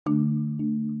Hello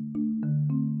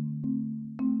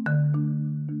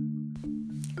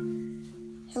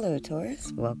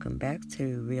Taurus, welcome back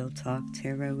to Real Talk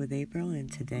Tarot with April,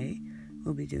 and today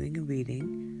we'll be doing a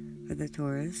reading for the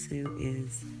Taurus who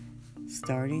is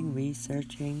starting,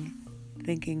 researching,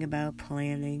 thinking about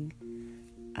planning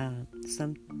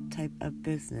some type of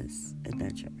business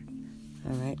adventure.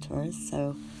 Alright Taurus,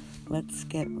 so let's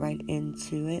get right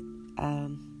into it.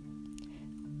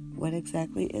 What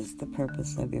exactly is the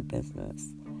purpose of your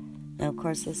business? Now of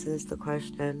course this is the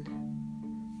question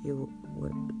you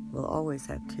will always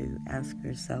have to ask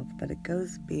yourself, but it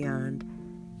goes beyond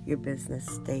your business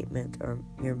statement or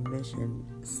your mission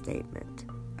statement.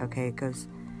 Okay, it goes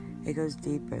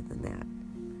deeper than that.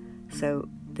 So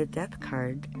the Death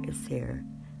card is here,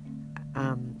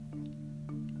 and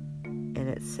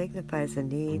it signifies a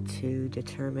need to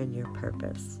determine your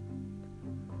purpose.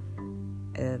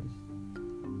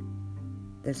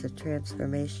 There's a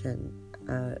transformation,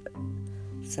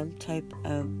 some type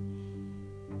of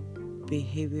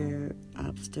behavior,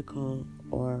 obstacle,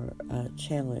 or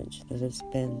challenge that has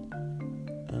been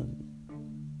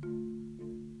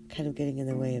kind of getting in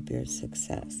the way of your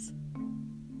success,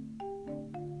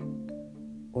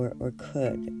 or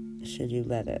could, should you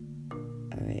let it.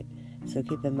 All right. So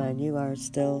keep in mind, you are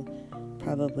still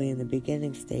probably in the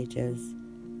beginning stages,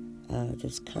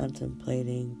 just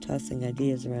contemplating, tossing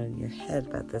ideas around in your head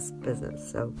about this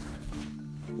business. So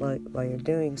while you're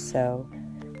doing so,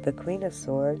 the Queen of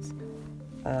Swords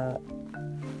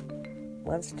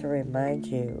wants to remind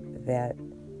you that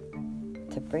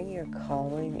to bring your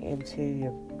calling into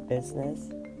your business,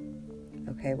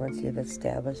 okay, once you've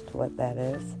established what that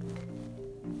is,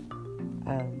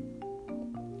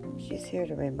 she's here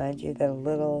to remind you that a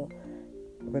little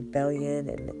rebellion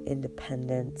and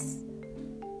independence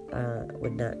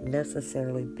would not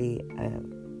necessarily be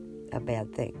a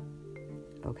bad thing,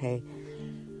 okay?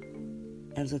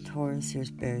 As a Taurus, you're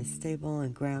very stable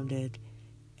and grounded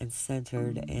and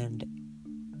centered, and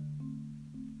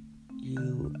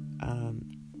you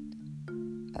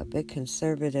a bit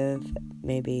conservative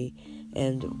maybe,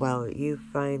 and while you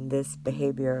find this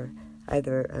behavior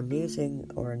either amusing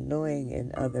or annoying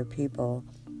in other people,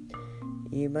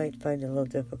 you might find it a little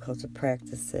difficult to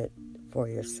practice it for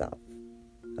yourself,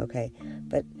 okay?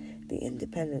 But the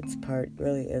independence part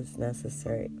really is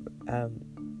necessary.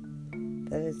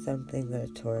 That is something that a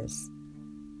Taurus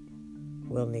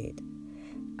will need.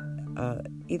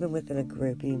 Even within a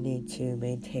group, you need to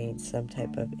maintain some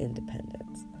type of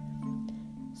independence.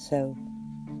 So,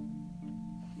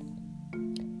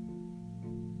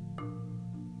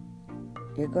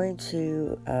 you're going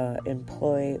to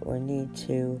employ or need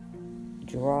to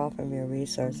draw from your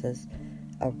resources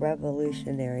a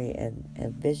revolutionary and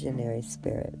visionary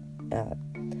spirit,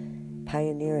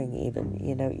 pioneering even.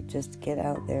 You just get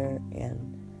out there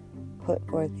and put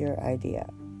forth your idea,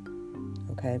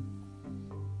 okay?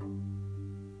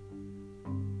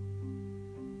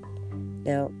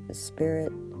 Now, the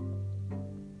Spirit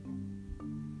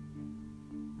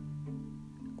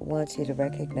wants you to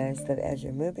recognize that as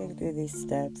you're moving through these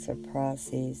steps or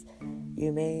processes,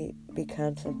 you may be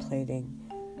contemplating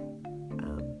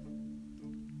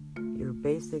your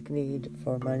basic need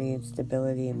for money and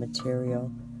stability and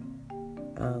material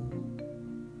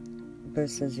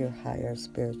versus your higher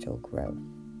spiritual growth,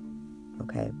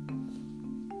 okay?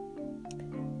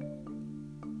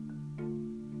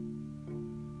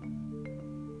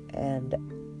 And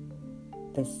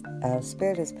this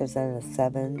Spirit has presented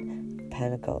 7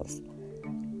 Pentacles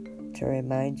to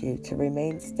remind you to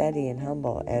remain steady and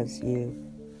humble as your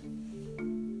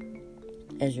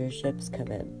ships come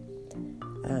in.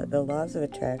 The laws of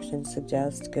attraction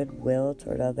suggest goodwill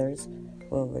toward others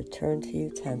will return to you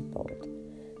tenfold.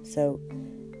 So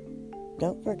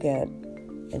don't forget,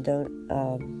 and don't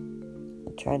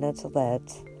try not to let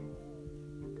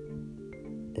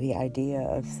the idea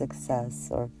of success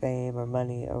or fame or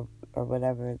money or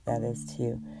whatever that is to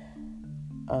you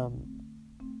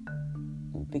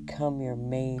become your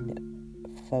main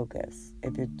focus.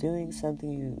 If you're doing something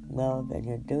you love and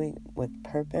you're doing it with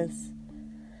purpose,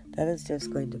 that is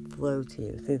just going to flow to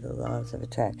you through the laws of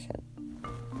attraction.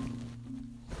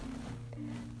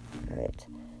 All right.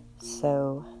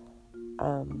 So,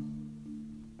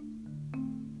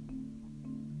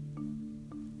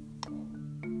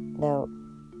 now,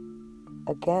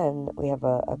 again, we have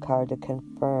a card to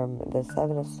confirm. The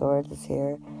 7 of Swords is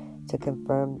here to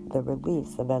confirm the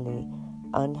release of any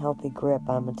unhealthy grip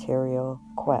on material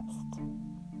quest.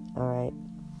 All right.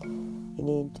 You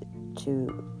need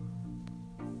to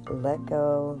let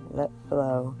go, let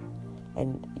flow,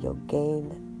 and you'll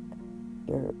gain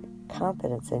your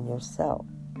confidence in yourself.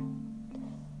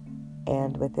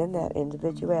 And within that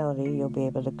individuality, you'll be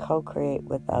able to co-create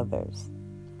with others.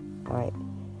 All right.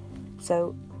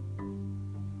 So,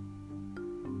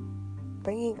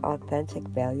 bringing authentic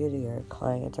value to your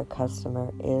client or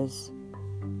customer is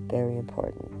very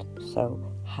important. So,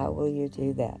 how will you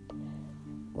do that?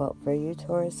 Well, for you,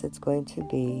 Taurus, it's going to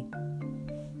be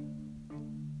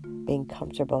being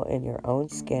comfortable in your own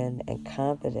skin and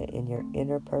confident in your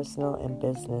interpersonal and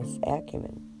business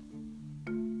acumen.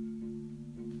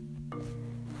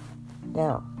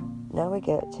 Now we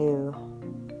get to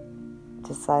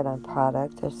decide on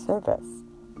product or service.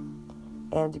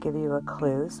 And to give you a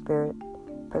clue, Spirit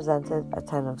presented a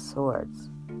 10 of Swords.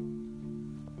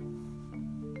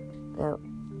 Now,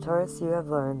 Taurus, you have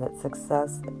learned that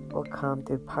success will come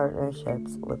through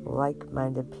partnerships with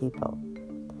like-minded people.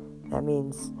 That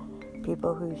means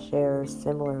people who share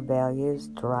similar values,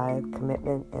 drive,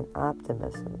 commitment, and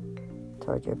optimism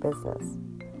toward your business.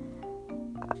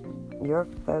 Your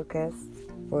focus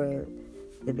for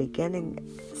the beginning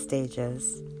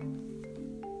stages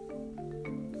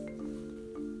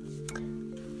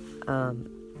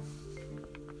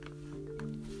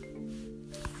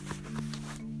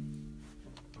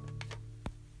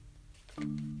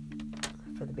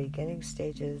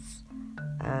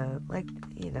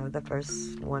the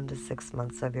first 1 to 6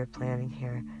 months of your planning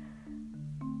here,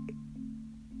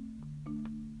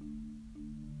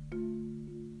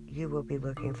 you will be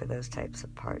looking for those types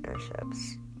of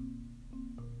partnerships.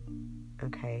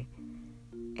 Okay?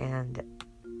 And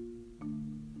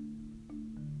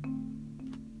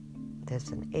there's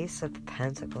an Ace of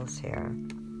Pentacles here,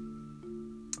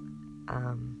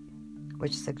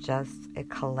 which suggests a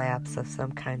collapse of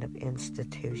some kind of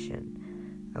institution.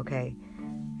 Okay?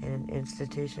 And an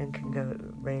institution can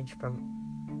range from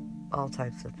all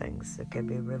types of things. It could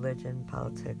be religion,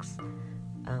 politics,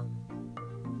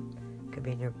 could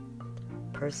be in your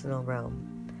personal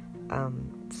realm.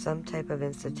 Some type of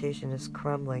institution is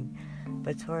crumbling,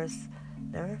 but Taurus,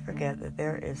 never forget that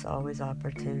there is always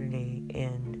opportunity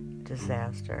in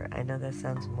disaster. I know that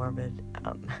sounds morbid,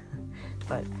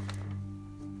 but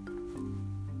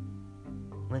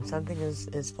when something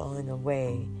is falling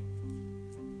away,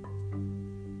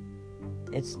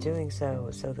 it's doing so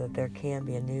that there can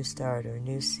be a new start or a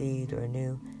new seed or a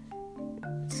new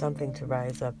something to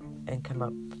rise up and come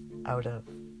up out of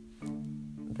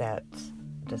that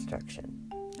destruction.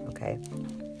 Okay?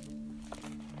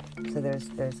 So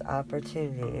there's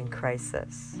opportunity in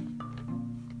crisis.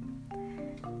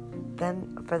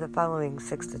 Then for the following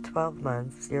 6 to 12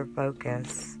 months, your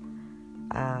focus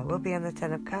will be on the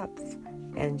 10 of Cups,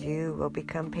 and you will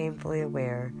become painfully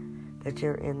aware that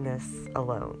you're in this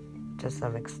alone. To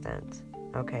some extent,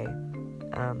 okay?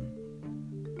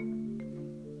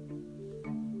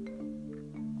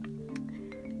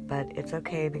 But it's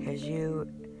okay, because you,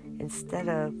 instead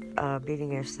of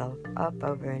beating yourself up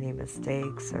over any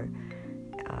mistakes or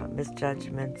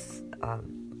misjudgments,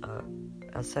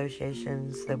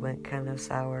 associations that went kind of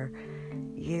sour,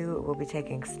 you will be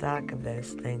taking stock of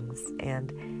those things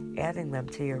and adding them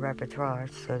to your repertoire,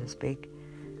 so to speak,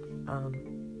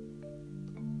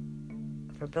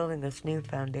 for building this new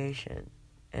foundation,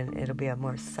 and it'll be a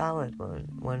more solid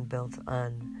one built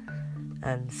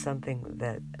on something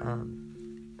that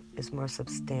is more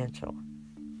substantial.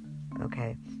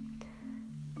 Okay.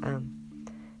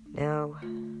 Now,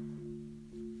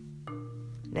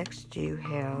 next you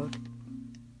have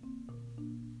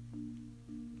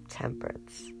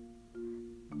Temperance,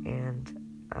 and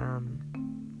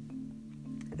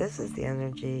this is the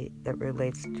energy that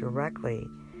relates directly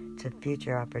to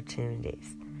future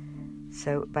opportunities.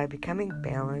 So by becoming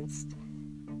balanced,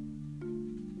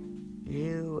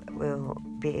 you will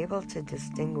be able to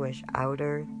distinguish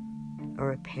outer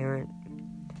or apparent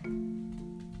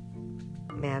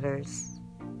matters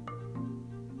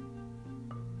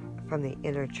from the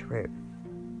inner truth,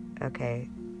 okay,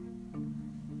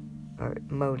 or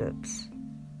motives.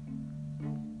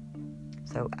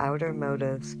 So outer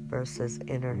motives versus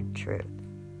inner truth.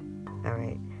 All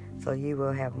right. So you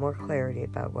will have more clarity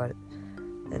about what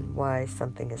and why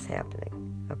something is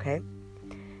happening. Okay?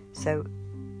 So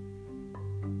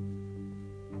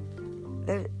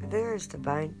there is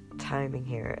divine timing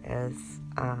here, as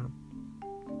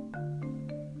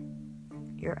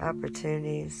your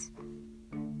opportunities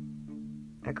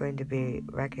are going to be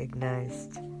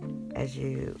recognized as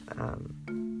you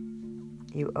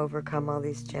overcome all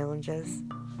these challenges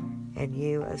and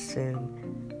you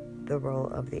assume the role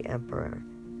of the Emperor.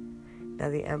 Now,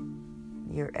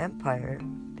 your empire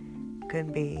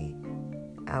could be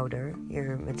outer,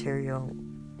 your material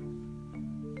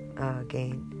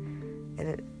gain, and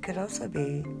it could also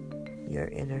be your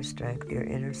inner strength, your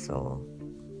inner soul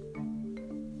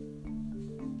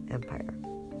empire.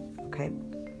 Okay?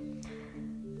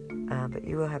 But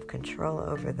you will have control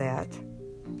over that.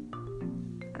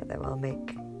 That will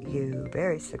make you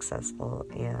very successful,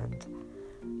 and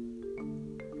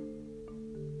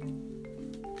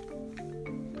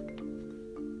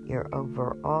your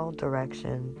overall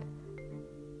direction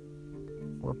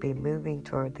will be moving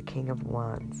toward the King of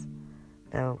Wands.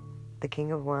 Now, the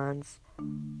King of Wands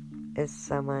is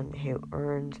someone who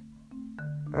earned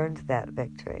that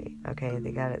victory. Okay,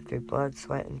 they got it through blood,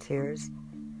 sweat, and tears.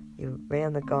 You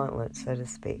ran the gauntlet, so to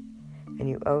speak, and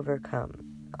you overcome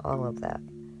all of that.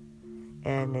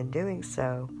 And in doing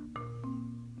so,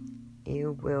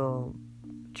 you will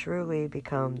truly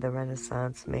become the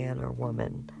Renaissance man or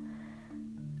woman.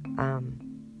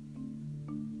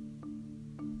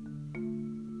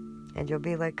 And you'll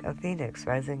be like a phoenix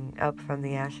rising up from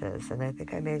the ashes. And I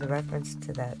think I made a reference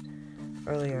to that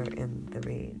earlier in the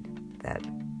read.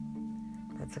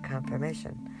 That's a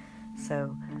confirmation.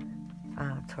 So,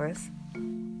 Taurus,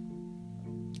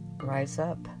 rise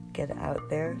up, get out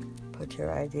there, put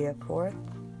your idea forth.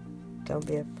 Don't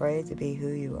be afraid to be who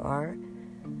you are.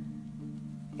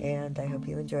 And I hope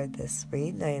you enjoyed this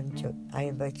read. I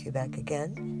invite you back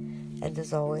again. And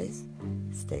as always,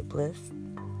 stay blissed,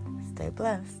 stay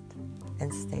blessed,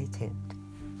 and stay tuned.